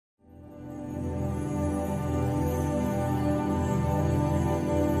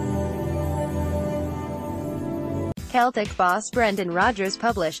Celtic boss Brendan Rodgers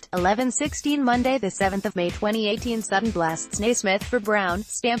published, 11:16 Monday the 7th of May 2018. Sutton blasts Naismith for Brown.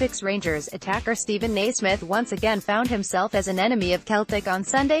 Stampix Rangers attacker Steven Naismith once again found himself as an enemy of Celtic on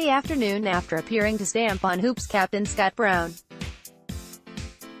Sunday afternoon after appearing to stamp on Hoops captain Scott Brown.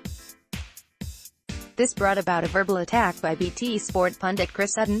 This brought about a verbal attack by BT Sport pundit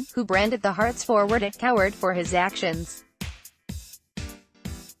Chris Sutton, who branded the Hearts forward a coward for his actions.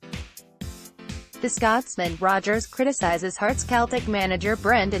 The Scotsman, Rodgers, criticises Hearts Celtic manager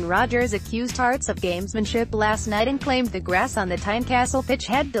Brendan Rodgers, accused Hearts of gamesmanship last night and claimed the grass on the Tynecastle pitch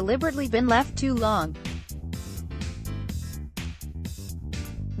had deliberately been left too long.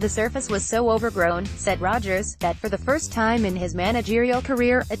 The surface was so overgrown, said Rodgers, that for the first time in his managerial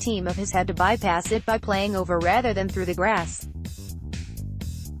career, a team of his had to bypass it by playing over rather than through the grass.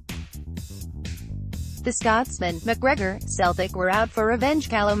 The Scotsman, McGregor, Celtic were out for revenge.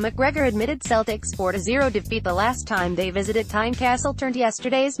 Callum McGregor admitted Celtic's 4-0 defeat the last time they visited Tynecastle turned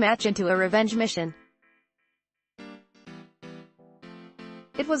yesterday's match into a revenge mission.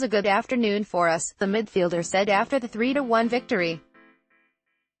 "It was a good afternoon for us," the midfielder said after the 3-1 victory.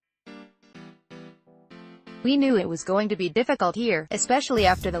 "We knew it was going to be difficult here, especially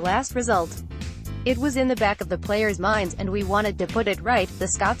after the last result. It was in the back of the players' minds, and we wanted to put it right," the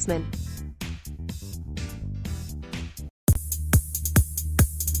Scotsman